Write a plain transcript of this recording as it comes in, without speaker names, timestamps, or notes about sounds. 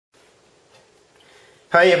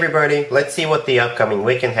Hi everybody, let's see what the upcoming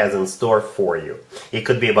weekend has in store for you. It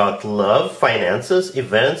could be about love, finances,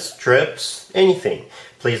 events, trips, anything.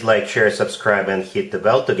 Please like, share, subscribe and hit the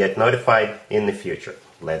bell to get notified in the future.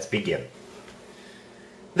 Let's begin.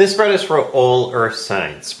 This spread is for all Earth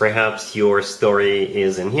signs. Perhaps your story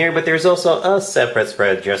is in here, but there's also a separate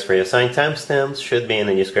spread just for your sign. Timestamps should be in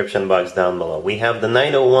the description box down below. We have the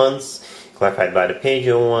Knight of Wands, clarified by the Page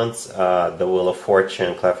of Wands, the Wheel of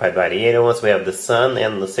Fortune, clarified by the Eight of Wands. We have the Sun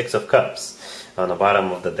and the Six of Cups on the bottom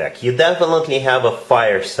of the deck. You definitely have a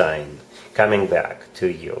fire sign coming back to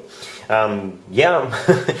you.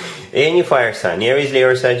 Any fire sign, Aries, Leo,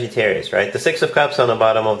 or Sagittarius, right? The Six of Cups on the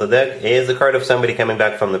bottom of the deck is a card of somebody coming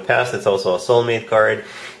back from the past. It's also a soulmate card.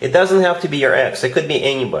 It doesn't have to be your ex. It could be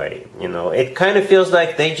anybody, you know. It kind of feels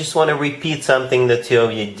like they just want to repeat something the two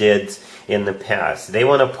of you did in the past. They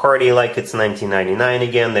want to party like it's 1999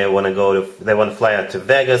 again. They want to fly out to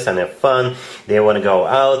Vegas and have fun. They want to go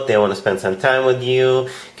out. They want to spend some time with you,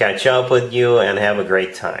 catch up with you, and have a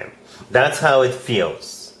great time. That's how it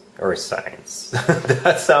feels. Or signs.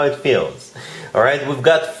 That's how it feels. Alright, we've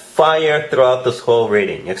got fire throughout this whole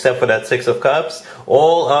reading. Except for that Six of Cups,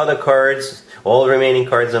 all other cards, all remaining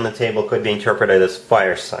cards on the table could be interpreted as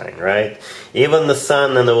fire sign, right? Even the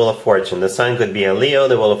Sun and the Wheel of Fortune. The Sun could be a Leo,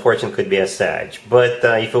 the Wheel of Fortune could be a Sag. But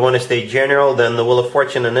if you want to stay general, then the Wheel of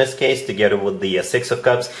Fortune in this case, together with the Six of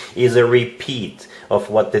Cups, is a repeat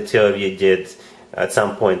of what the two of you did at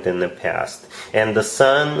some point in the past. And the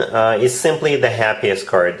Sun is simply the happiest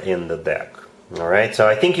card in the deck. Alright, so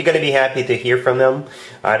I think you're going to be happy to hear from them.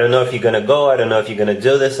 I don't know if you're going to go, I don't know if you're going to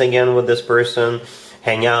do this again with this person,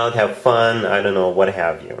 hang out, have fun, I don't know, what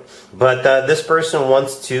have you. But this person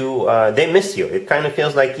wants to, they miss you. It kind of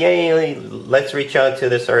feels like, yay, let's reach out to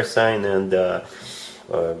this Earth sign and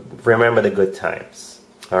remember the good times.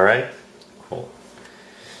 Alright, cool.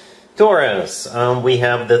 Taurus, we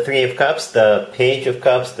have the Three of Cups, the Page of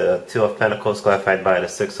Cups, the Two of Pentacles clarified by the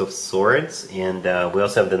Six of Swords, and we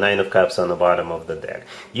also have the Nine of Cups on the bottom of the deck.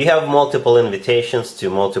 You have multiple invitations to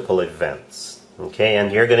multiple events, okay,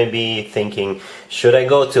 and you're going to be thinking, should I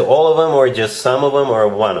go to all of them or just some of them or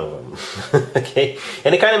one of them? Okay,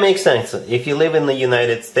 and it kind of makes sense. If you live in the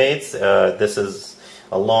United States, this is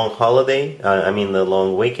a long holiday, the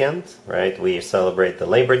long weekend, right? We celebrate the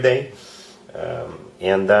Labor Day.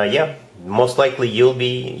 Yeah, most likely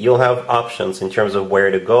you'll have options in terms of where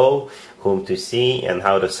to go, whom to see, and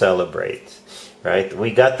how to celebrate. Right? We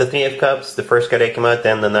got the Three of Cups, the first card that came out,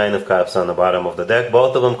 and the Nine of Cups on the bottom of the deck.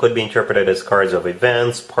 Both of them could be interpreted as cards of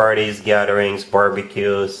events, parties, gatherings,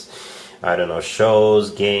 barbecues, I don't know, shows,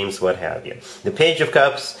 games, what have you. The Page of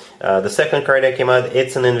Cups, the second card that came out,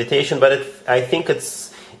 it's an invitation, but I think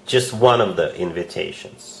it's just one of the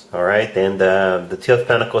invitations. Alright, and the Two of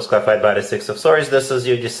Pentacles clarified by the Six of Swords, this is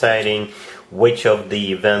you deciding which of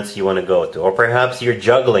the events you want to go to. Or perhaps you're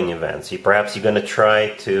juggling events. Perhaps you're going to try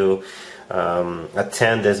to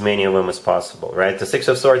attend as many of them as possible, right? The Six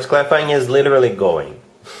of Swords clarifying is literally going.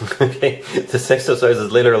 Okay, the Six of Swords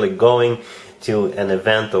is literally going to an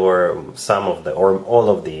event or some of the, or all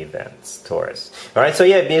of the events, Taurus. Alright, so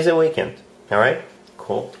yeah, busy weekend. Alright,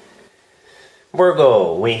 cool.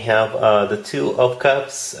 Virgo, we have the Two of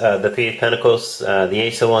Cups, the Three of Pentacles, the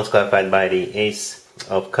Ace of Wands clarified by the Ace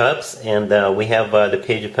of Cups, and we have the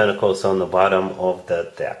Page of Pentacles on the bottom of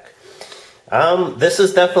the deck. This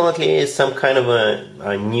is definitely some kind of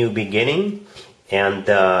a new beginning, and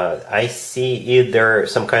I see either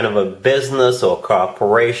some kind of a business or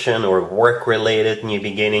cooperation or work-related new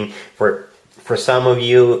beginning. For some of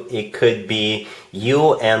you, it could be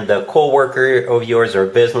you and a co-worker of yours or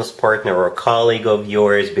business partner or colleague of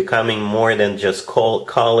yours becoming more than just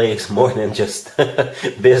colleagues, more than just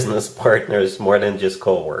business partners, more than just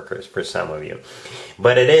co-workers for some of you.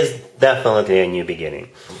 But it is definitely a new beginning.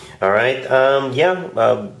 Alright,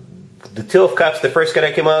 the Two of Cups, the first card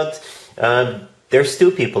that came out, there's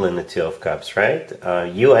two people in the Two of Cups, right?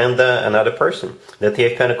 You and another person. The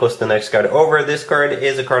Three of Pentacles, the next card over. This card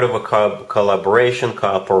is a card of a collaboration,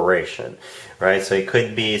 cooperation, right? So it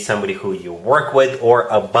could be somebody who you work with or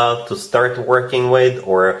about to start working with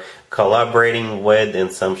or collaborating with in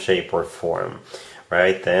some shape or form,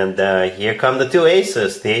 right? And here come the two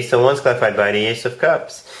aces. The Ace of Wands clarified by the Ace of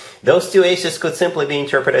Cups. Those two aces could simply be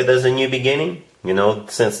interpreted as a new beginning. You know,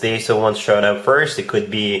 since the Ace of Wands showed up first, it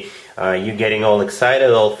could be you getting all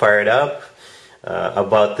excited, all fired up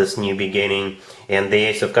about this new beginning. And the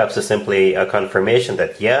Ace of Cups is simply a confirmation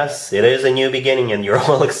that yes, it is a new beginning and you're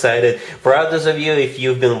all excited. For others of you, if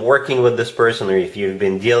you've been working with this person or if you've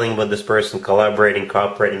been dealing with this person, collaborating,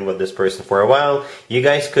 cooperating with this person for a while, you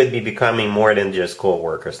guys could be becoming more than just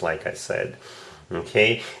co-workers, like I said.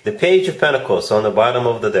 Okay, the Page of Pentacles on the bottom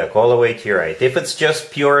of the deck, all the way to your right. If it's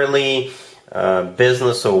just purely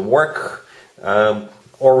business or work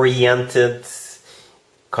oriented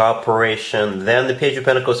cooperation, then the Page of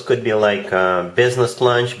Pentacles could be like business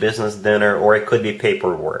lunch, business dinner, or it could be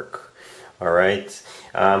paperwork. All right.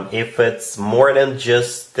 If it's more than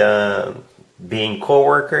just being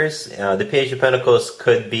co-workers, the Page of Pentacles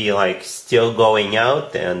could be like still going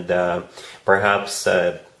out and perhaps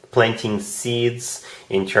planting seeds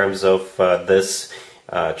in terms of this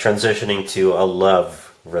transitioning to a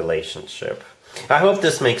love relationship. I hope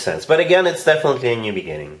this makes sense. But again, it's definitely a new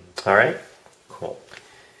beginning. All right? Cool.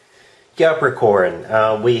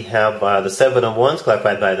 Capricorn, we have the Seven of Wands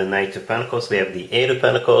clarified by the Knight of Pentacles. We have the Eight of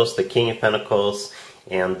Pentacles, the King of Pentacles,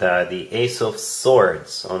 and the Ace of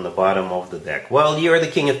Swords on the bottom of the deck. Well, you're the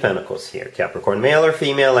King of Pentacles here, Capricorn. Male or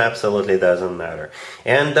female, absolutely doesn't matter.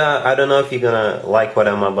 And I don't know if you're going to like what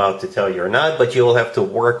I'm about to tell you or not, but you will have to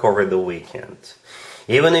work over the weekend.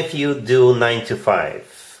 Even if you do 9 to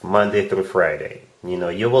 5, Monday through Friday, you know,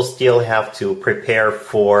 you will still have to prepare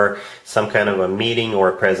for some kind of a meeting or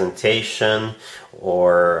a presentation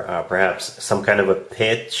or perhaps some kind of a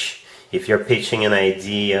pitch if you're pitching an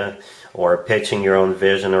idea, or pitching your own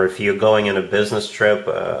vision, or if you're going on a business trip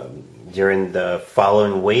during the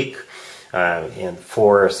following week and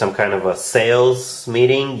for some kind of a sales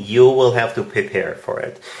meeting, you will have to prepare for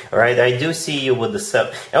it. All right, I do see you with the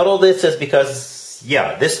seven. And all this is because,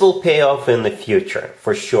 yeah, this will pay off in the future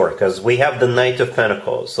for sure, because we have the Knight of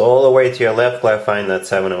Pentacles all the way to your left, clarifying that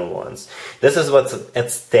Seven of Wands. This is what's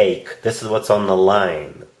at stake. This is what's on the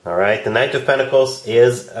line. All right, the Knight of Pentacles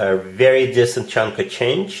is a very decent chunk of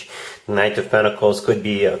change. The Knight of Pentacles could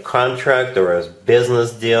be a contract or a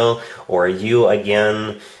business deal, or you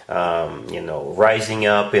again, you know, rising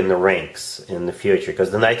up in the ranks in the future. Because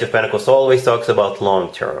the Knight of Pentacles always talks about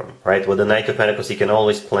long term, right? With the Knight of Pentacles, you can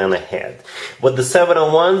always plan ahead. With the Seven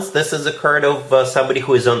of Wands, this is a card of somebody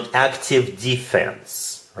who is on active defense.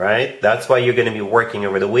 Right? That's why you're going to be working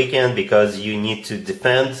over the weekend, because you need to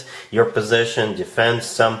defend your position, defend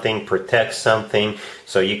something, protect something,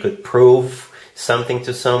 so you could prove something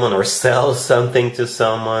to someone or sell something to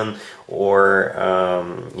someone, or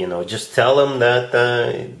you know, just tell them that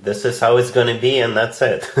this is how it's going to be, and that's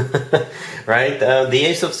it. Right? The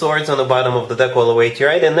Ace of Swords on the bottom of the deck all the way to your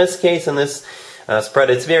right. In this case, in this spread,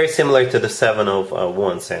 it's very similar to the Seven of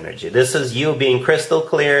Wands energy. This is you being crystal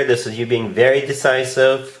clear. This is you being very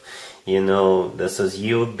decisive. You know, this is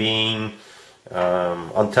you being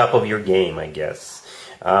on top of your game, I guess.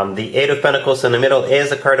 The Eight of Pentacles in the middle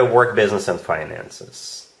is a card of work, business, and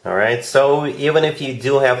finances. All right, so even if you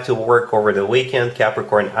do have to work over the weekend,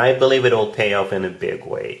 Capricorn, I believe it will pay off in a big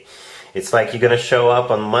way. It's like you're going to show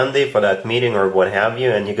up on Monday for that meeting or what have you,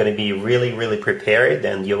 and you're going to be really, really prepared,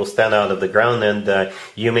 and you will stand out of the ground, and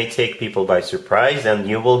you may take people by surprise, and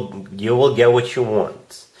you will get what you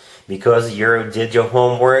want because you did your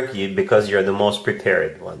homework, because you're the most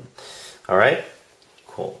prepared one. All right?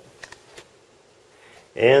 Cool.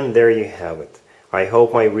 And there you have it. I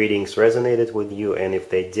hope my readings resonated with you, and if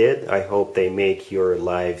they did, I hope they make your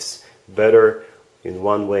lives better in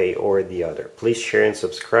one way or the other. Please share and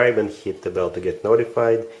subscribe and hit the bell to get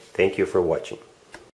notified. Thank you for watching.